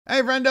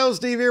Hey friendo,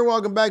 Steve here.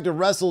 Welcome back to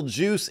Wrestle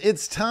Juice.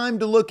 It's time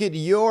to look at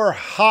your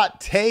hot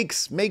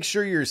takes. Make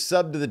sure you're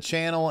subbed to the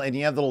channel and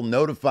you have the little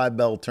notify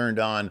bell turned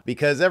on,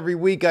 because every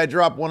week I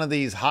drop one of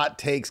these hot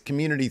takes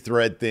community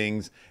thread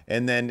things.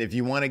 And then if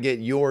you want to get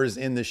yours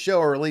in the show,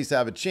 or at least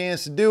have a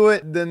chance to do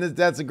it, then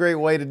that's a great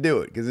way to do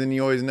it, because then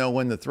you always know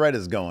when the thread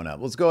is going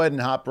up. Let's go ahead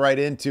and hop right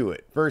into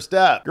it. First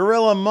up,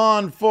 Gorilla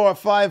Mon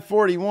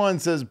 541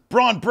 says,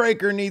 Braun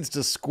Breaker needs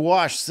to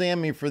squash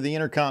Sammy for the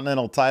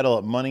Intercontinental title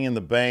at Money in the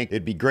Bank.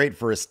 It'd be great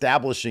for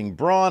establishing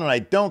Braun, and I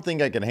don't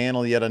think I can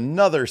handle yet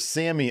another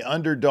Sammy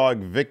underdog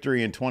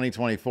victory in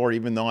 2024,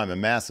 even though I'm a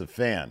massive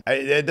fan.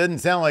 It doesn't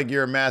sound like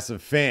you're a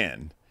massive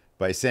fan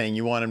by saying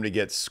you want him to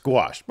get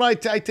squashed.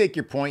 But I take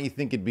your point. You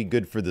think it'd be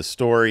good for the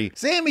story.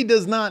 Sammy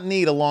does not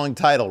need a long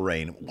title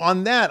reign.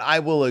 On that, I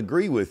will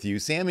agree with you.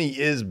 Sammy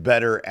is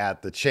better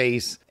at the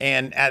chase.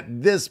 And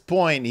at this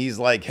point, he's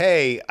like,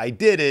 hey, I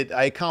did it.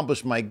 I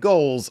accomplished my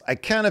goals. I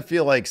kind of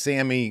feel like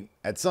Sammy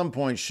at some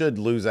point should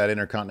lose that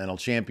Intercontinental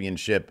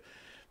Championship.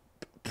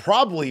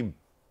 Probably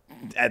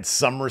at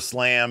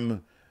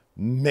SummerSlam,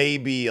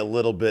 maybe a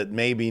little bit,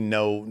 maybe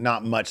no,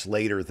 not much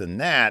later than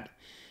that.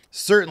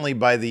 Certainly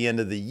by the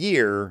end of the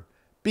year,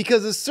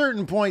 because at a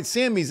certain point,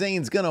 Sami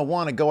Zayn's going to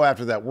want to go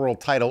after that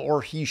world title,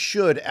 or he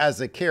should,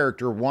 as a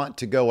character, want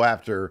to go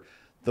after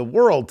the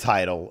world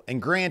title. And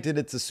granted,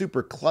 it's a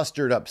super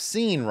clustered up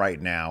scene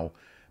right now,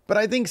 but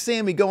I think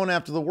Sami going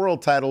after the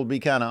world title would be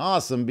kind of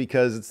awesome,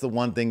 because it's the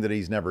one thing that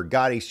he's never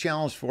got. He's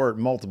challenged for it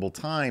multiple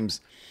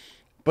times,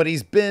 but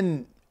he's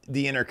been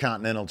the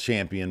Intercontinental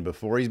Champion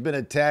before. He's been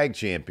a tag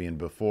champion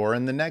before,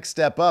 and the next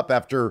step up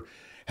after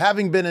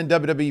having been in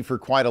WWE for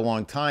quite a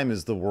long time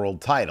is the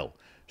world title.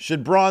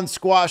 Should Braun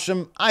squash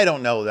him? I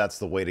don't know. That's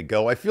the way to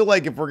go. I feel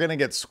like if we're going to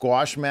get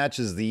squash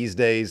matches these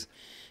days,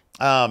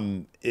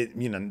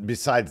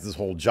 besides this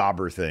whole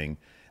jobber thing,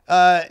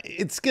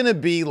 it's going to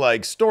be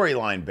like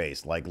storyline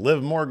based. Like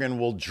Liv Morgan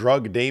will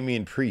drug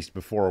Damian Priest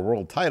before a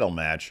world title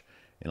match,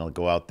 and he'll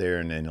go out there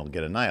and he'll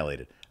get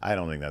annihilated. I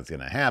don't think that's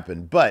going to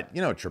happen. But,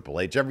 you know, Triple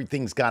H,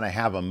 everything's got to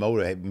have a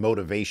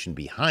motivation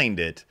behind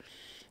it.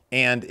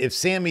 And if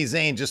Sami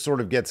Zayn just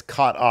sort of gets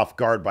caught off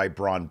guard by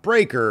Braun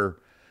Breaker,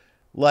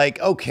 like,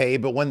 okay,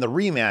 but when the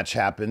rematch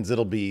happens,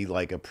 it'll be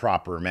like a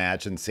proper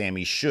match and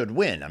Sami should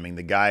win. I mean,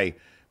 the guy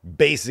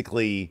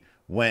basically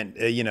went,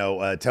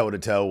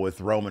 toe-to-toe with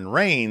Roman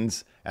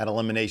Reigns at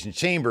Elimination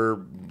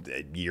Chamber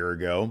a year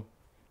ago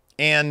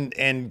and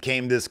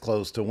came this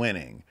close to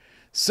winning.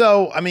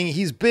 So, I mean,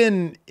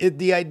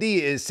 the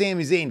idea is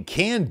Sami Zayn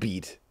can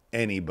beat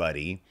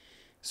anybody.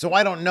 So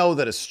I don't know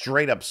that a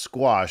straight up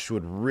squash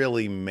would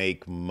really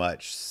make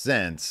much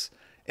sense.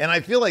 And I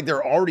feel like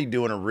they're already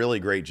doing a really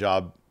great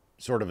job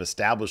sort of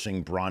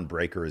establishing Braun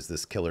Breaker as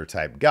this killer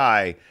type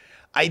guy.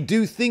 I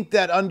do think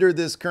that under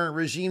this current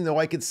regime, though,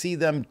 I could see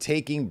them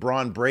taking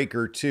Braun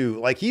Breaker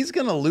too. Like, he's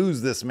going to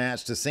lose this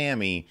match to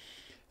Sami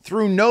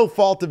through no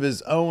fault of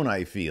his own,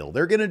 I feel.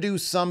 They're going to do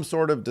some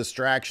sort of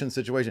distraction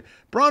situation.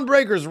 Braun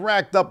Breaker's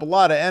racked up a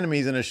lot of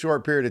enemies in a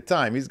short period of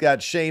time. He's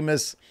got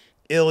Sheamus,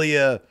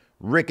 Ilya,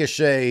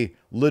 Ricochet,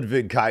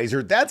 Ludwig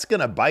Kaiser. That's going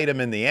to bite him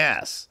in the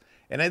ass.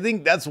 And I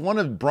think that's one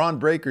of Braun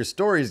Breaker's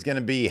stories going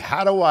to be,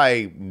 how do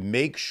I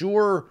make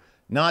sure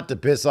not to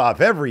piss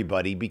off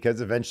everybody?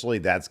 Because eventually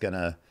that's going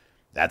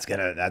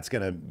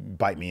to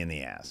bite me in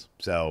the ass.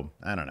 So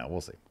I don't know.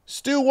 We'll see.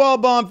 Stu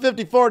Wellbaum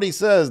 5040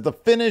 says the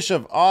finish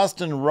of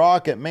Austin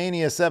Rock at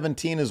Mania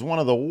 17 is one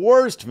of the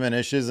worst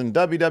finishes in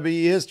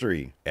WWE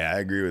history. Yeah, I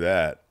agree with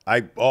that.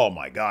 Oh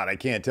my God, I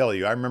can't tell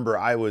you. I remember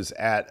I was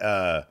at,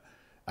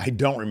 I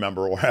don't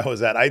remember where I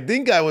was at. I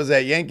think I was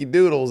at Yankee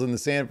Doodles in the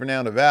San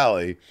Fernando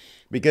Valley,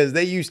 because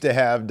they used to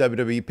have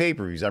WWE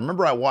pay-per-views. I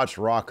remember I watched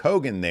Rock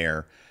Hogan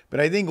there, but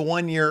I think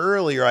 1 year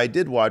earlier I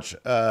did watch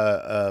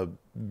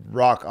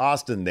Rock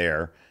Austin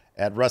there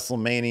at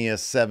WrestleMania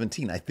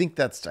 17. I think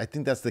that's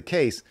the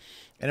case.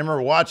 And I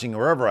remember watching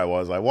wherever I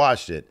was, I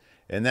watched it,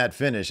 and that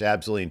finish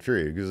absolutely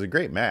infuriated. It was a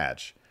great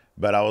match.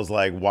 But I was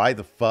like, why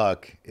the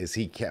fuck is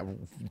he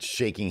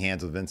shaking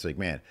hands with Vince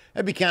McMahon?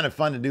 That'd be kind of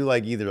fun to do,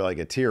 like either like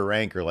a tier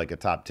rank or like a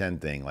top 10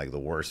 thing, like the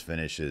worst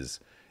finishes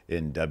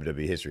in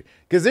WWE history.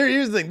 Because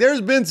here's the thing,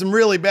 there's been some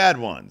really bad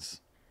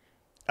ones.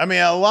 I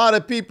mean, a lot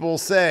of people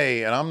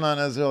say, and I'm not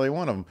necessarily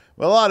one of them,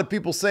 but a lot of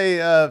people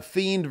say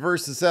Fiend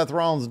versus Seth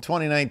Rollins in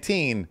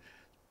 2019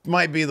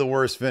 might be the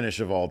worst finish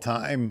of all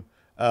time.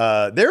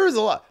 There was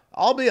a lot.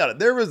 I'll be honest,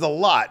 there was a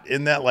lot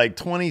in that like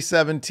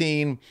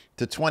 2017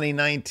 to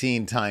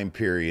 2019 time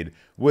period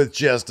with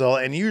just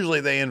and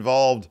usually they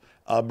involved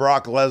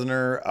Brock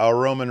Lesnar,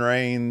 Roman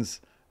Reigns,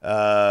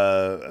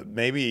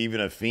 maybe even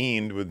a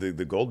Fiend with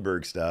the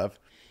Goldberg stuff.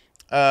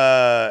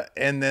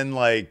 And then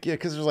like, yeah,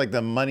 because there's like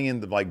the Money in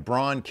the, like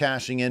Braun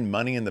cashing in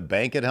Money in the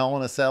Bank at Hell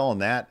in a Cell,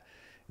 and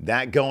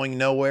that going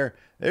nowhere.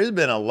 There's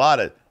been a lot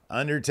of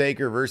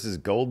Undertaker versus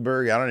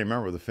Goldberg. I don't even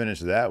remember what the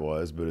finish of that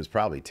was, but it was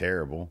probably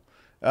terrible.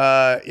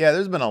 Yeah,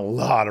 there's been a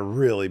lot of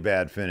really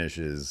bad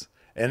finishes.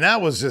 And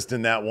that was just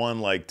in that one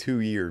like 2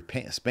 year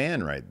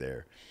span right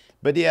there.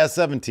 But yeah,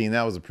 17,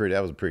 that was a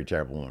pretty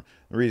terrible one.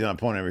 The reason I'm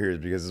pointing over here is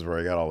because this is where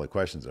I got all the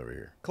questions over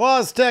here.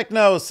 Claus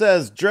Techno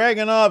says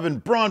Dragunov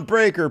and Braun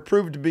Breaker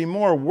proved to be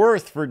more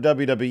worth for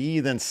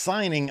WWE than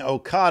signing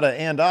Okada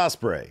and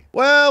Ospreay.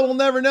 Well, we'll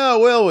never know,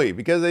 will we?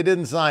 Because they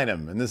didn't sign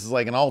him. And this is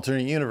like an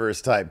alternate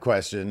universe type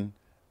question.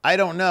 I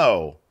don't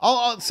know.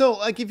 So,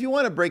 like, if you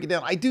want to break it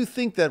down, I do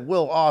think that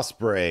Will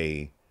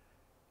Ospreay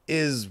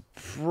is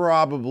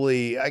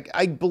probably,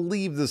 I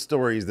believe the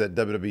stories that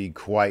WWE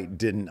quite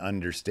didn't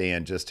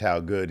understand just how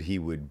good he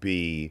would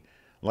be,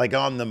 like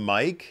on the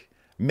mic.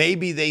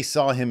 Maybe they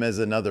saw him as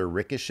another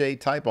Ricochet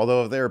type,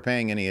 although if they were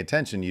paying any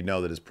attention, you'd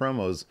know that his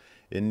promos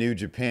in New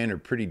Japan are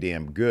pretty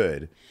damn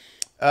good.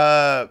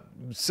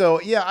 So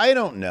yeah, I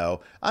don't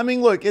know. I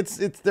mean, look,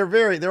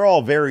 they're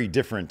all very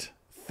different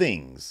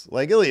things.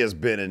 Like, Ilya's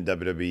been in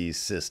WWE's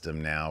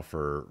system now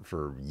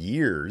for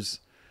years.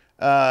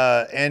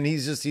 And he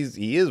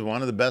is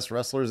one of the best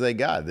wrestlers they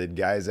got. The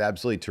guy is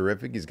absolutely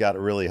terrific. He's got a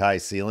really high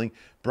ceiling.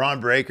 Braun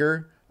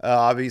Breaker,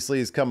 obviously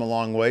has come a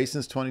long way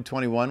since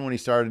 2021 when he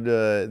started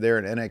there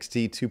in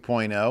NXT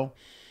 2.0.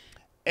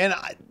 And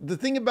the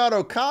thing about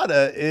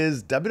Okada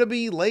is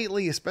WWE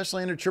lately,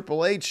 especially under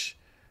Triple H,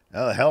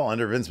 hell,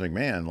 under Vince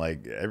McMahon,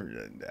 like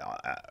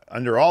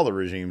under all the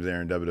regimes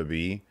there in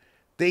WWE,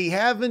 they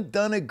haven't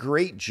done a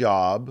great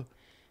job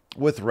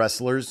with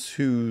wrestlers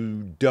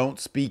who don't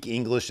speak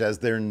English as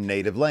their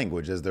native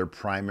language, as their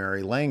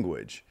primary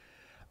language.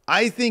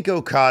 I think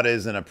Okada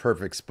is in a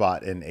perfect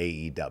spot in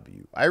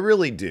AEW. I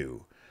really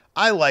do.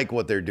 I like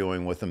what they're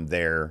doing with him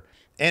there.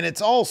 And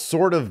it's all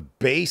sort of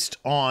based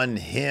on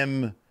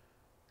him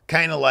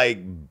kind of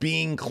like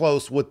being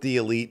close with the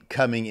elite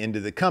coming into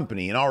the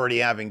company and already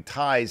having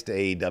ties to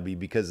AEW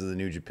because of the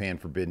New Japan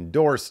Forbidden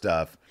Door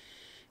stuff.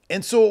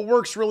 And so it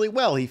works really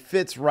well. He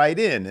fits right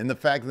in. And the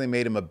fact that they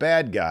made him a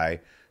bad guy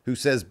who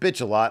says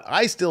bitch a lot,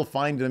 I still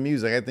find it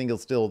amusing. I think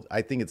it's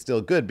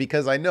still good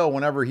because I know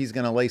whenever he's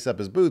going to lace up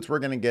his boots, we're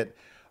going to get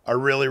a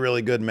really,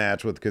 really good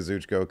match with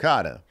Kazuchika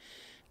Okada.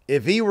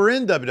 If he were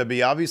in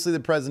WWE, obviously the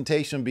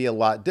presentation would be a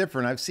lot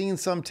different. I've seen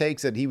some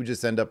takes that he would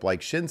just end up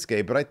like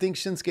Shinsuke, but I think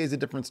Shinsuke is a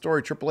different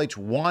story. Triple H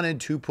wanted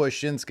to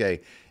push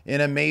Shinsuke in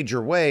a major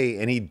way,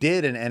 and he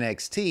did in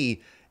NXT,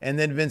 and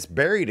then Vince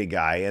buried a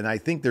guy, and I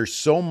think there's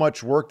so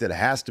much work that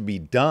has to be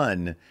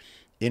done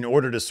in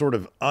order to sort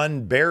of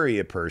unbury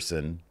a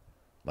person,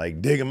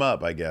 like dig him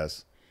up, I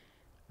guess,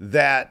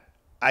 that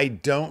I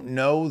don't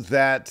know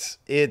that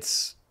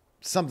it's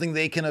something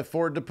they can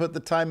afford to put the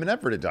time and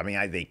effort into. I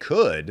mean, they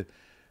could,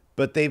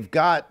 but they've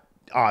got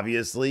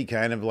obviously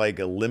kind of like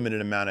a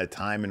limited amount of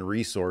time and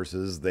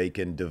resources they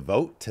can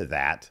devote to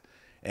that.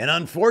 And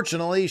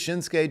unfortunately,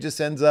 Shinsuke just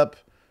ends up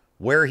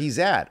where he's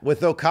at.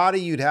 With Okada,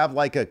 you'd have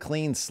like a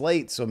clean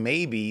slate, so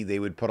maybe they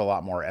would put a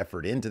lot more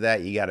effort into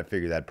that. You got to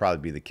figure that'd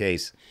probably be the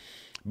case.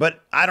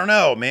 But I don't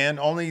know, man.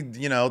 Only,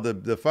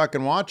 the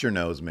fucking watcher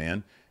knows,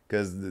 man,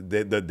 because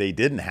they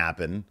didn't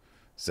happen.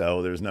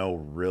 So there's no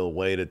real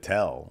way to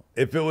tell.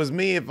 If it was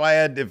me, if I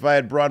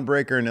had Braun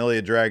Breaker and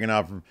Ilya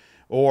Dragunov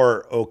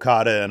or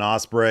Okada and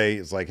Ospreay,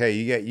 it's like, hey,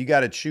 you got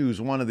to choose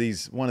one of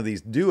these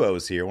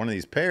duos here, one of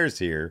these pairs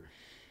here.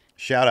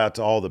 Shout out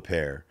to all the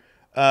pair.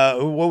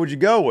 What would you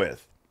go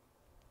with?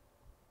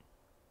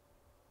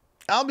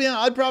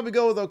 I'd probably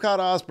go with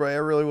Okada Ospreay. I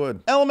really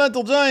would.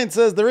 Elemental Giant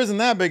says there isn't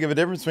that big of a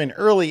difference between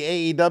early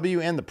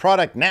AEW and the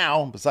product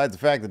now, besides the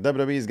fact that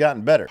WWE has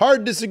gotten better. Hard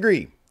to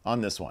disagree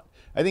on this one.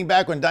 I think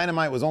back when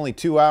Dynamite was only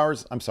 2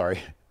 hours,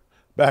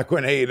 back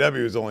when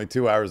AEW was only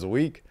 2 hours a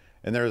week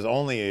and there was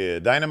only a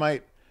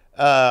Dynamite,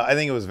 I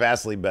think it was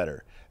vastly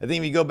better. I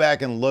think if you go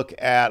back and look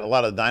at a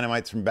lot of the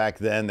Dynamites from back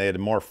then, they had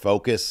more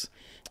focus.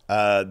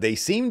 They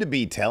seemed to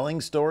be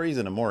telling stories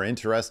in a more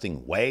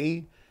interesting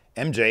way.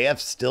 MJF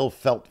still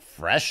felt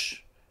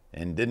fresh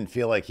and didn't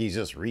feel like he's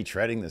just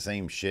retreading the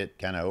same shit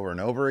kind of over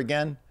and over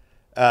again.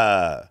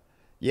 Yeah,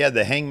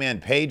 the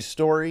Hangman Page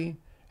story.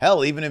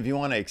 Hell, even if you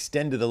want to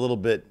extend it a little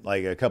bit,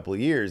 like a couple of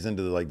years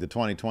into the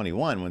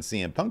 2021 when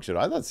CM Punk showed,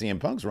 I thought CM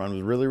Punk's run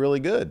was really, really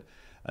good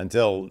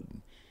until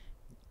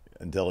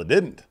it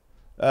didn't.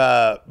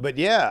 But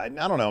yeah,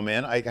 I don't know,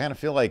 man. I kind of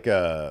feel like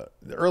the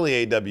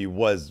early AEW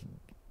was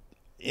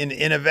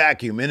in a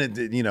vacuum,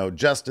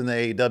 just in the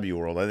AEW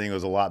world, I think it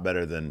was a lot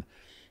better than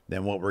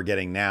what we're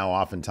getting now,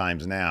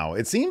 oftentimes now.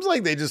 It seems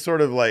like they just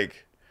sort of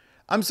like,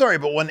 I'm sorry,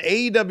 but when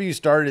AEW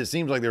started, it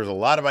seems like there was a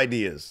lot of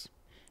ideas.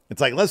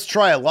 It's like, let's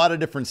try a lot of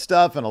different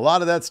stuff, and a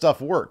lot of that stuff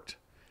worked.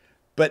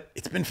 But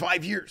it's been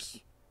 5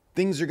 years.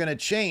 Things are going to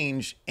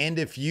change, and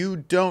if you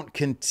don't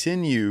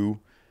continue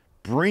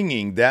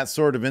bringing that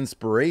sort of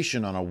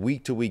inspiration on a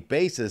week-to-week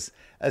basis,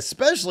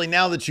 especially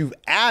now that you've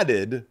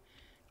added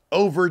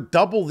over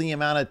double the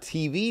amount of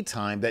TV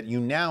time that you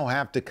now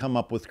have to come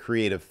up with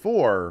creative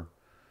for,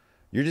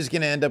 you're just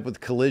going to end up with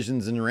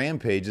collisions and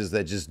rampages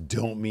that just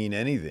don't mean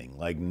anything.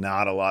 Like,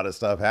 not a lot of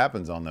stuff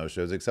happens on those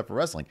shows except for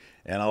wrestling.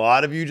 And a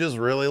lot of you just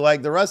really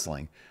like the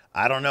wrestling.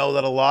 I don't know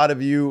that a lot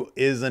of you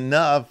is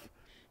enough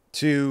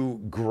to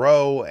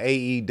grow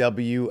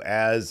AEW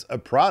as a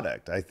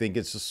product. I think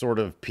it's just sort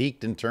of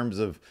peaked in terms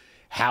of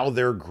how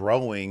they're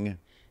growing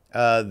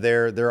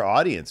their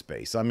audience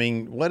base. I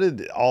mean, what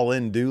did All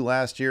In do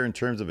last year in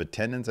terms of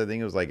attendance? I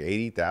think it was like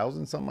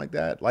 80,000, something like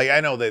that. Like,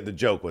 I know that the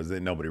joke was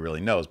that nobody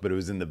really knows, but it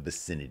was in the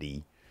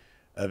vicinity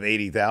of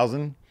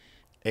 80,000.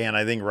 And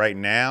I think right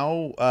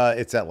now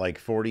it's at like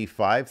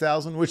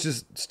 45,000, which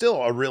is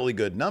still a really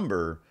good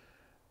number.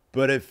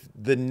 But if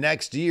the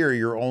next year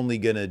you're only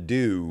going to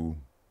do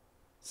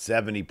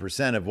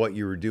 70% of what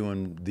you were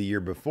doing the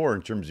year before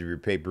in terms of your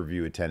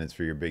pay-per-view attendance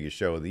for your biggest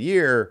show of the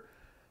year,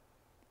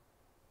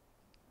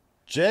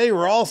 Jay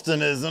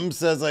Ralstonism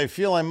says, I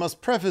feel I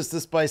must preface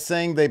this by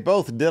saying they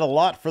both did a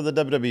lot for the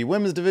WWE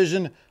Women's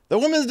Division. The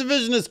Women's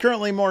Division is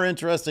currently more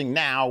interesting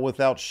now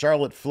without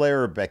Charlotte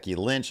Flair or Becky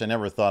Lynch. I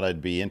never thought I'd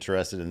be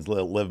interested in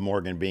Liv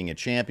Morgan being a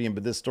champion,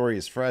 but this story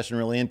is fresh and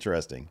really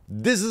interesting.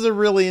 This is a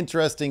really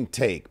interesting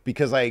take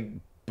because I,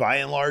 by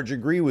and large,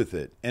 agree with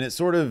it. And it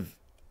sort of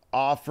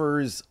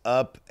offers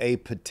up a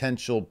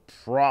potential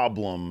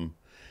problem.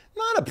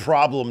 Not a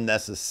problem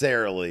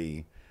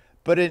necessarily,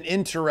 but an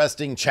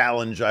interesting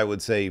challenge, I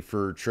would say,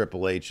 for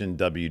Triple H and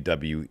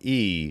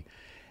WWE.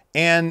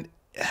 And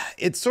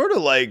it's sort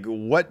of like,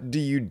 what do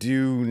you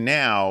do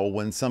now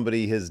when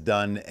somebody has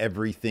done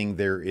everything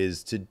there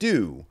is to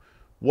do?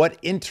 What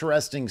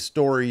interesting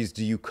stories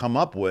do you come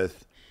up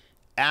with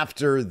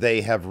after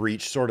they have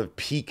reached sort of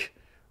peak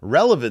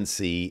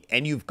relevancy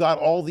and you've got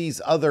all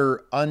these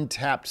other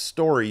untapped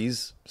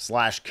stories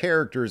 /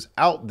 characters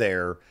out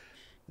there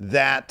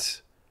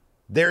that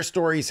their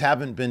stories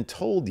haven't been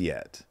told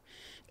yet?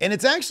 And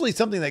it's actually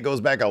something that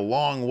goes back a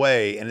long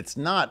way, and it's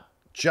not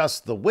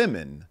just the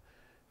women.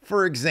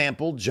 For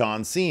example,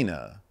 John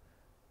Cena.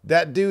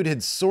 That dude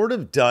had sort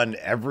of done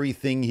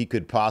everything he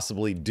could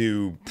possibly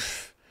do,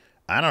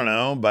 I don't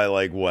know, by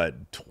like,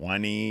 what,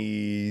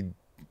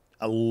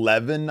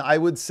 2011, I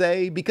would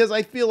say? Because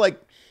I feel like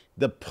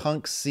the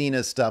Punk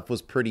Cena stuff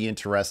was pretty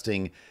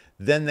interesting.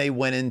 Then they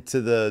went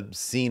into the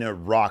Cena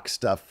Rock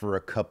stuff for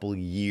a couple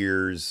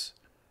years.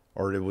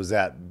 Or was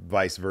that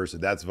vice versa?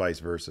 That's vice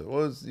versa. It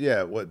was,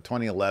 yeah, what,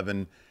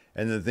 2011?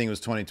 And the thing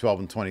was 2012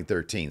 and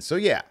 2013. So,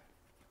 yeah.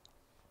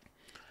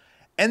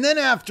 And then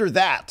after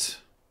that,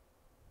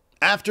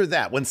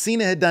 when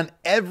Cena had done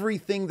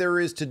everything there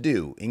is to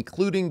do,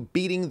 including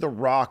beating The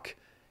Rock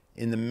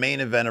in the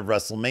main event of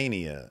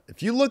WrestleMania,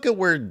 if you look at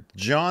where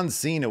John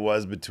Cena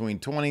was between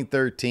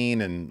 2013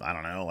 and, I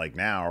don't know, like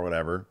now or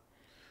whatever,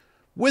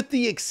 with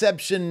the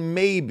exception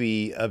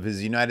maybe of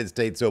his United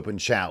States Open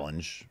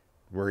Challenge,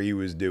 where he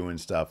was doing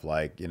stuff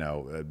like, you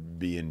know,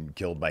 being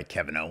killed by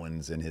Kevin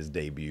Owens in his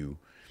debut.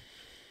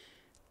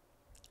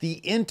 The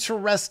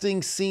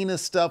interesting Cena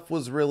stuff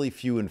was really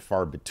few and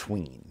far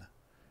between.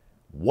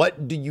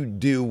 What do you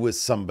do with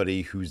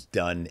somebody who's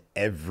done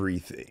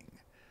everything?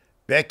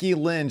 Becky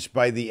Lynch,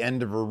 by the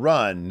end of her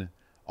run,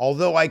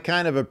 although I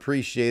kind of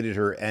appreciated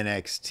her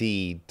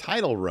NXT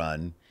title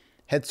run,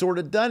 had sort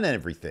of done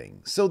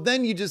everything. So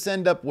then you just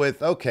end up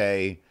with,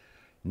 okay,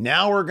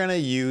 now we're going to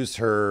use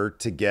her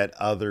to get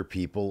other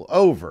people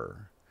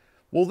over.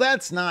 Well,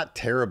 that's not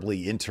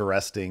terribly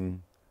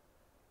interesting.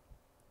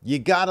 You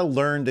got to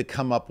learn to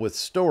come up with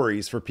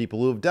stories for people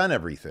who have done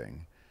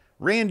everything.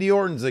 Randy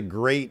Orton's a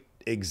great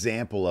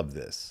example of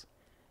this.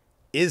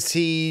 Is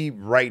he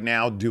right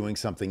now doing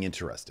something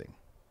interesting?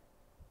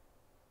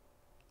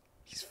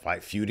 He's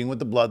feuding with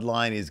the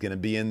Bloodline. He's going to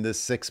be in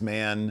this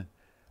 6-man.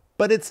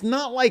 But it's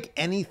not like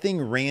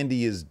anything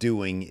Randy is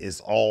doing is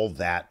all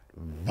that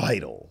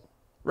vital.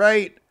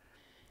 Right?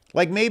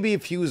 Like maybe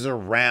if he was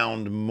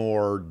around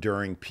more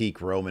during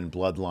peak Roman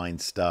Bloodline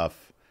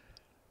stuff,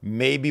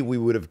 maybe we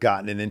would have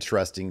gotten an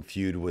interesting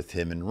feud with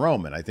him and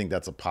Roman. I think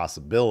that's a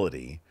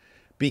possibility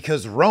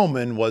because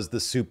Roman was the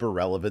super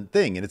relevant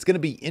thing. And it's going to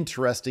be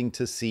interesting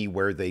to see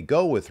where they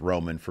go with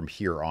Roman from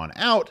here on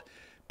out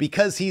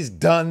because he's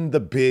done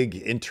the big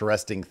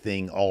interesting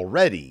thing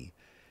already.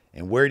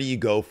 And where do you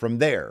go from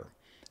there?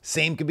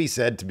 Same could be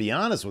said, to be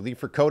honest with you,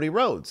 for Cody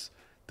Rhodes.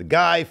 The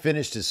guy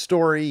finished his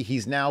story.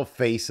 He's now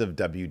face of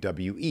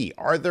WWE.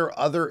 Are there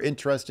other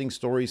interesting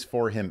stories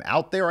for him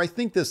out there? I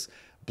think this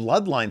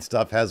Bloodline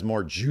stuff has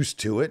more juice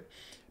to it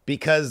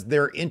because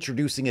they're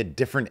introducing a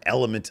different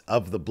element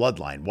of the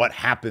Bloodline. What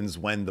happens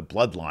when the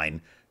Bloodline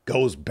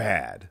goes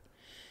bad?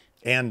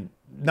 And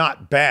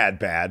not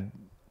bad.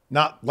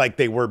 Not like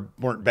they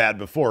weren't bad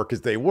before,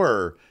 because they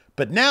were.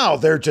 But now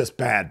they're just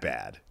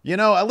bad. You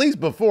know, at least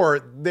before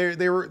they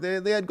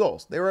had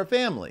goals. They were a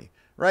family.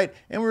 Right?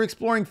 And we're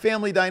exploring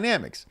family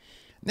dynamics.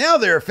 Now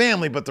they're a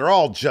family, but they're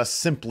all just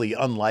simply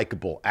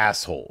unlikable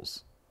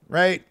assholes.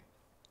 Right?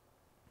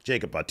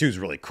 Jacob Batu's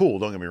really cool,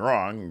 don't get me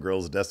wrong. And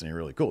Girls of Destiny are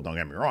really cool, don't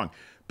get me wrong.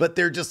 But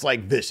they're just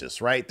like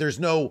vicious, right? There's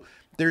no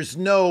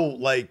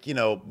like, you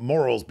know,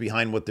 morals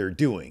behind what they're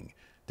doing.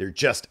 They're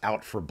just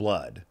out for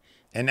blood.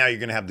 And now you're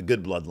going to have the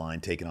good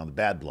bloodline taking on the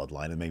bad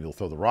bloodline, and maybe we'll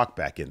throw The Rock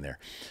back in there.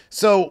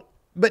 So,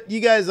 but you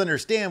guys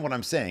understand what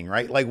I'm saying,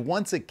 right? Like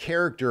once a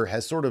character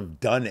has sort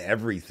of done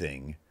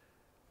everything,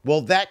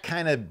 well, that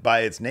kind of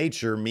by its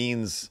nature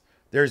means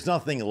there's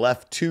nothing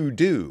left to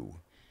do.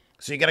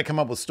 So you got to come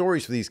up with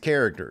stories for these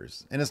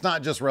characters. And it's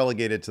not just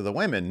relegated to the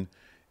women.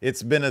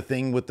 It's been a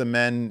thing with the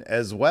men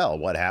as well.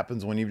 What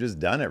happens when you've just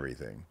done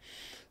everything?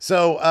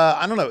 So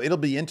I don't know. It'll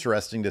be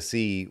interesting to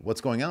see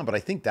what's going on, but I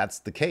think that's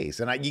the case.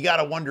 And you got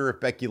to wonder if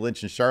Becky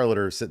Lynch and Charlotte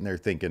are sitting there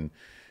thinking,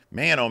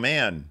 man, oh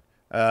man,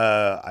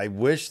 I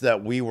wish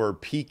that we were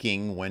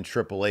peaking when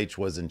Triple H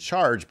was in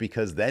charge,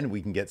 because then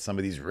we can get some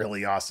of these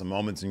really awesome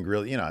moments and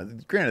grill. You know,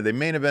 granted, they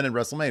main evented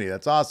WrestleMania.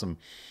 That's awesome.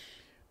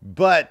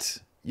 But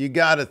you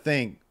got to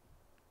think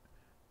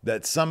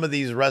that some of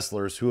these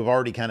wrestlers who have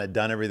already kind of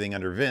done everything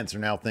under Vince are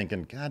now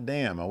thinking, God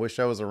damn, I wish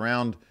I was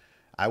around.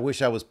 I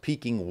wish I was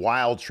peaking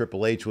while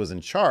Triple H was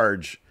in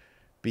charge,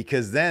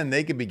 because then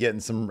they could be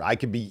getting I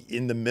could be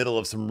in the middle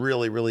of some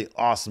really, really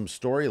awesome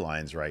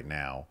storylines right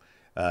now.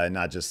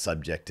 Not just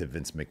subject to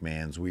Vince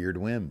McMahon's weird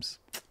whims.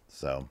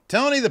 So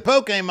Tony the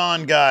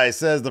Pokemon guy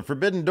says the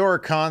Forbidden Door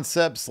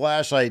concept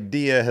 /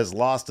 idea has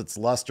lost its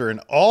luster in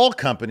all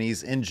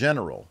companies in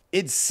general.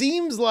 It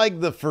seems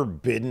like the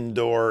Forbidden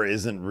Door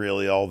isn't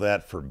really all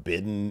that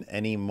forbidden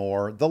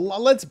anymore.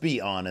 Let's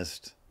be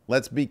honest.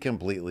 Let's be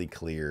completely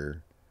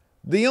clear.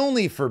 The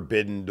only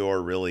Forbidden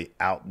Door really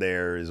out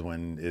there is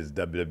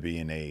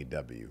WWE and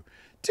AEW.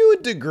 To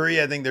a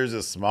degree, I think there's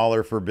a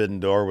smaller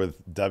Forbidden Door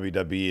with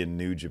WWE and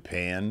New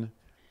Japan.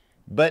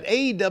 But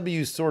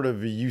AEW sort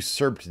of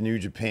usurped New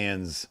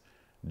Japan's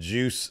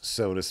juice,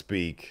 so to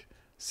speak,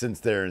 since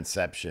their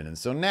inception. And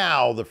so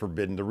now the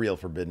real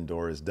Forbidden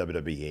Door is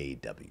WWE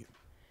AEW.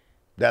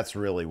 That's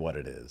really what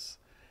it is.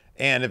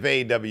 And if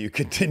AEW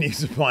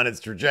continues upon its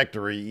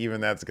trajectory,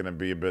 even that's going to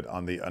be a bit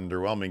on the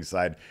underwhelming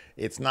side.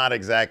 It's not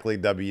exactly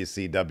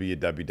WCW,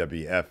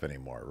 WWF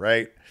anymore,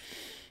 right?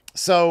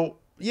 So,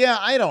 yeah,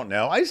 I don't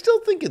know. I still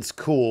think it's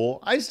cool.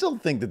 I still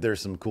think that there's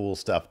some cool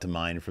stuff to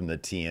mine from the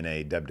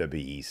TNA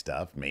WWE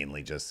stuff,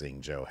 mainly just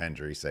seeing Joe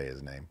Hendry say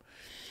his name.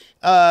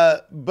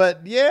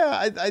 But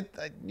yeah, I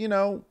you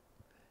know,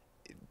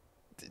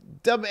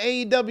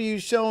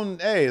 AEW's shown,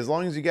 hey, as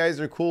long as you guys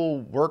are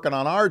cool working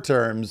on our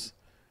terms,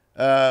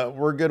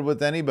 we're good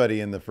with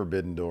anybody in the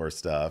Forbidden Door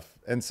stuff.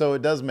 And so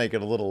it does make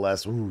it a little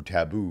less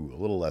taboo, a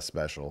little less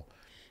special.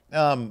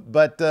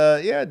 But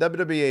yeah,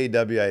 WWE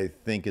AEW, I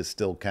think, is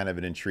still kind of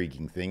an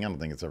intriguing thing. I don't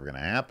think it's ever going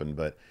to happen,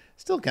 but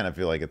still kind of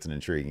feel like it's an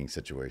intriguing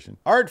situation.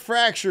 Art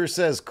Fracture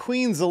says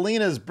Queen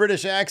Zelina's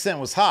British accent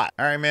was hot.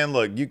 All right, man,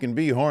 look, you can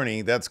be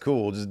horny. That's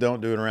cool. Just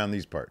don't do it around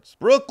these parts.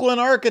 Brooklyn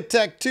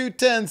Architect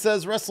 210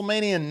 says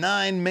WrestleMania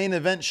 9 main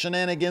event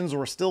shenanigans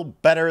were still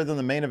better than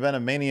the main event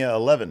of Mania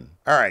 11.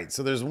 All right,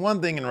 so there's one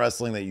thing in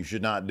wrestling that you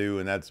should not do,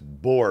 and that's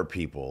bore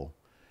people.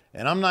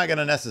 And I'm not going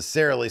to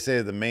necessarily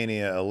say the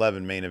Mania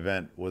 11 main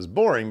event was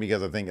boring,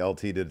 because I think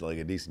LT did like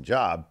a decent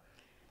job.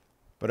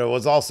 But it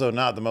was also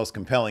not the most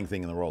compelling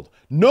thing in the world.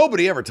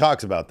 Nobody ever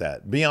talks about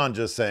that, beyond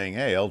just saying,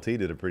 hey, LT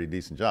did a pretty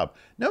decent job.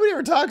 Nobody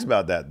ever talks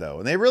about that, though.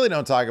 And they really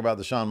don't talk about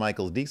the Shawn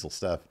Michaels Diesel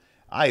stuff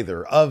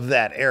either of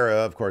that era.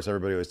 Of course,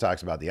 everybody always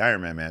talks about the Iron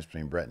Man match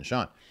between Bret and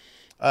Shawn.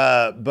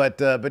 But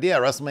yeah,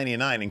 WrestleMania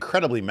 9,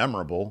 incredibly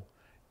memorable,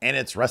 and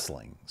it's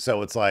wrestling.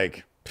 So it's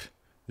like,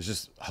 it's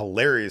just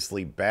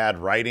hilariously bad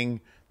writing.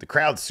 The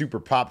crowd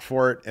super popped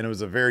for it, and it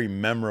was a very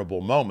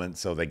memorable moment,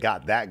 so they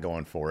got that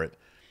going for it.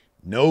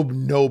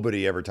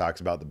 Nobody ever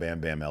talks about the Bam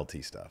Bam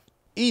LT stuff.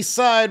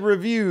 Eastside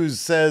Reviews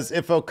says,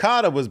 if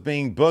Okada was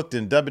being booked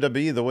in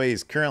WWE the way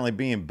he's currently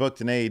being booked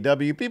in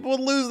AEW, people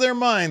would lose their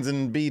minds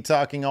and be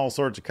talking all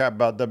sorts of crap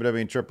about WWE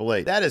and Triple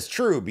H. That is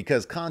true,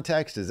 because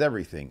context is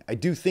everything. I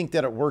do think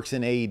that it works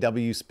in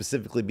AEW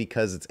specifically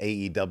because it's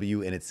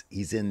AEW and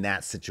he's in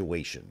that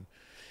situation.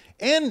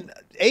 And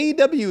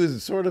AEW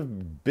has sort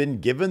of been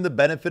given the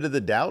benefit of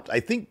the doubt,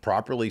 I think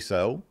properly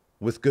so,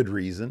 with good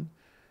reason,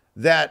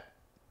 that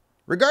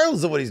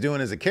regardless of what he's doing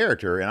as a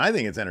character, and I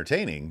think it's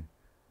entertaining,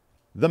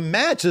 the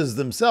matches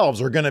themselves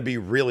are going to be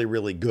really,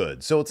 really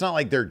good. So it's not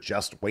like they're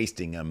just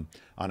wasting him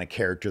on a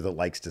character that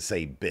likes to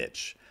say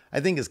bitch. I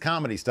think his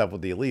comedy stuff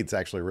with the Elite's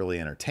actually really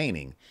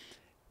entertaining.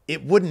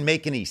 It wouldn't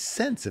make any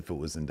sense if it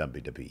was in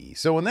WWE.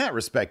 So in that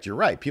respect, you're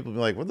right. People be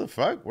like, what the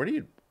fuck?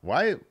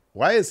 Why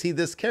is he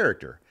this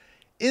character?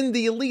 In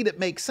the Elite, it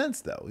makes sense,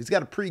 though. He's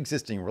got a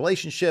pre-existing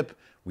relationship.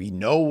 We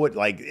know what,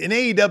 like, in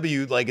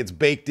AEW, like, it's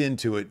baked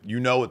into it. You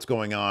know what's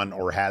going on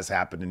or has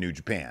happened in New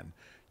Japan.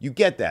 You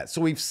get that.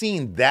 So we've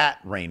seen that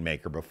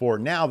Rainmaker before.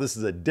 Now this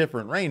is a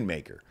different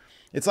Rainmaker.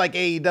 It's like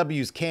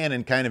AEW's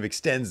canon kind of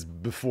extends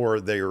before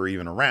they were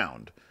even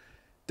around.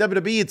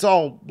 WWE, it's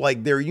all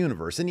like their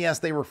universe. And yes,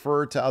 they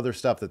refer to other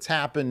stuff that's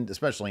happened,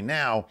 especially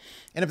now.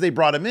 And if they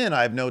brought him in,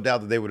 I have no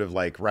doubt that they would have,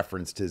 like,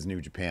 referenced his New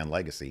Japan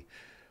legacy.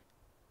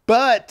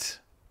 But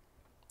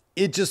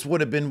it just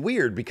would have been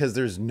weird because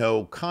there's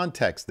no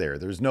context there.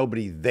 There's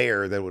nobody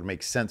there that would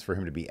make sense for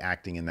him to be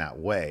acting in that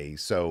way.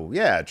 So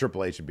yeah,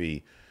 Triple H would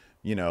be,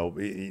 you know,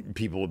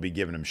 people would be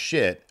giving him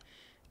shit.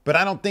 But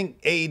I don't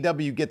think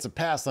AEW gets a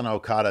pass on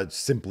Okada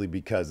simply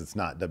because it's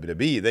not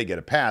WWE. They get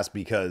a pass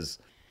because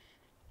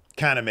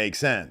kind of makes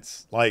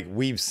sense. Like,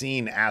 we've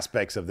seen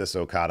aspects of this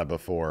Okada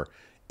before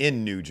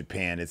in New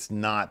Japan. It's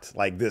not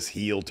like this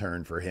heel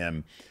turn for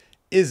him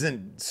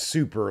isn't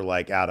super,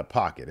 like, out of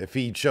pocket. If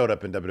he showed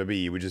up in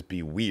WWE, it would just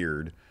be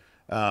weird.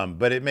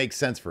 But it makes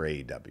sense for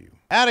AEW.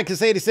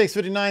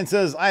 Atticus8659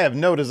 says, I have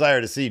no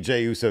desire to see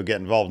Jey Uso get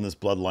involved in this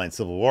Bloodline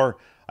Civil War.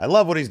 I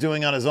love what he's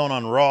doing on his own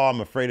on Raw. I'm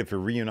afraid if he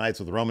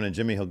reunites with Roman and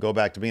Jimmy, he'll go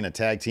back to being a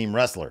tag team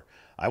wrestler.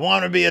 I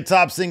want him to be a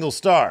top single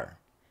star.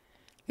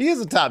 He is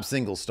a top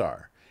single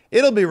star.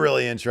 It'll be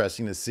really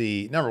interesting to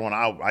see. Number one,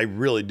 I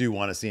really do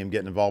want to see him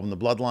getting involved in the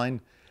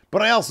Bloodline.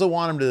 But I also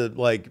want him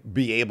to like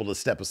be able to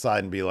step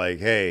aside and be like,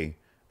 hey,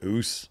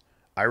 Oos,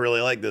 I really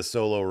like this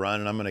solo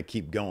run and I'm going to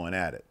keep going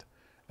at it.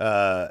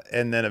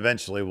 And then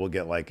eventually we'll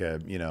get like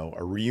a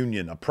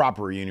reunion, a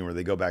proper reunion where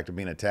they go back to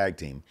being a tag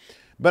team.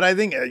 But I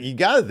think you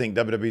got to think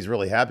WWE's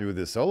really happy with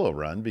his solo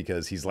run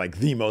because he's like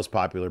the most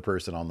popular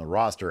person on the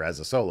roster as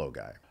a solo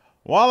guy.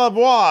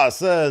 Wallavois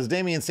says,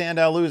 Damien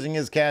Sandow losing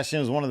his cash-in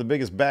was one of the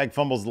biggest bag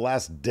fumbles of the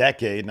last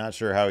decade. Not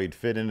sure how he'd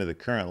fit into the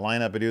current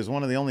lineup, but he was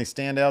one of the only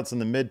standouts in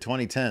the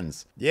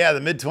mid-2010s. Yeah,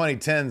 the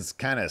mid-2010s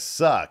kind of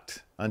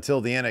sucked until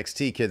the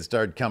NXT kids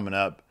started coming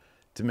up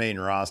to main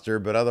roster,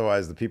 but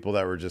otherwise the people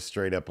that were just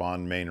straight up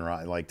on main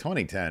roster, like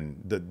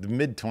 2010, the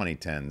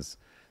mid-2010s,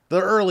 the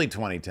early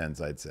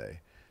 2010s, I'd say.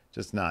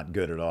 Just not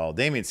good at all.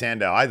 Damien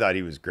Sandow, I thought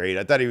he was great.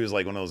 I thought he was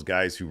like one of those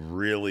guys who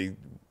really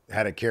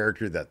had a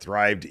character that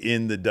thrived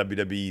in the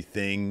WWE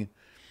thing.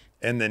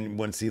 And then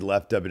once he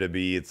left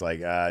WWE, it's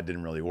like, it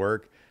didn't really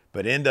work.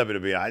 But in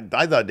WWE,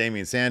 I thought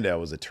Damien Sandow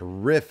was a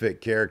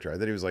terrific character. I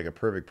thought he was like a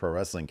perfect pro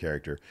wrestling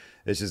character.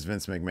 It's just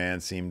Vince McMahon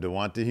seemed to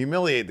want to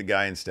humiliate the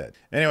guy instead.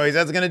 Anyways,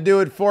 that's going to do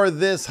it for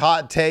this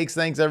Hot Takes.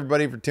 Thanks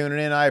everybody for tuning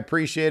in. I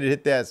appreciate it.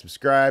 Hit that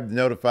subscribe, the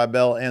notify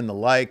bell, and the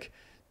like.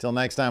 Till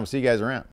next time, we'll see you guys around.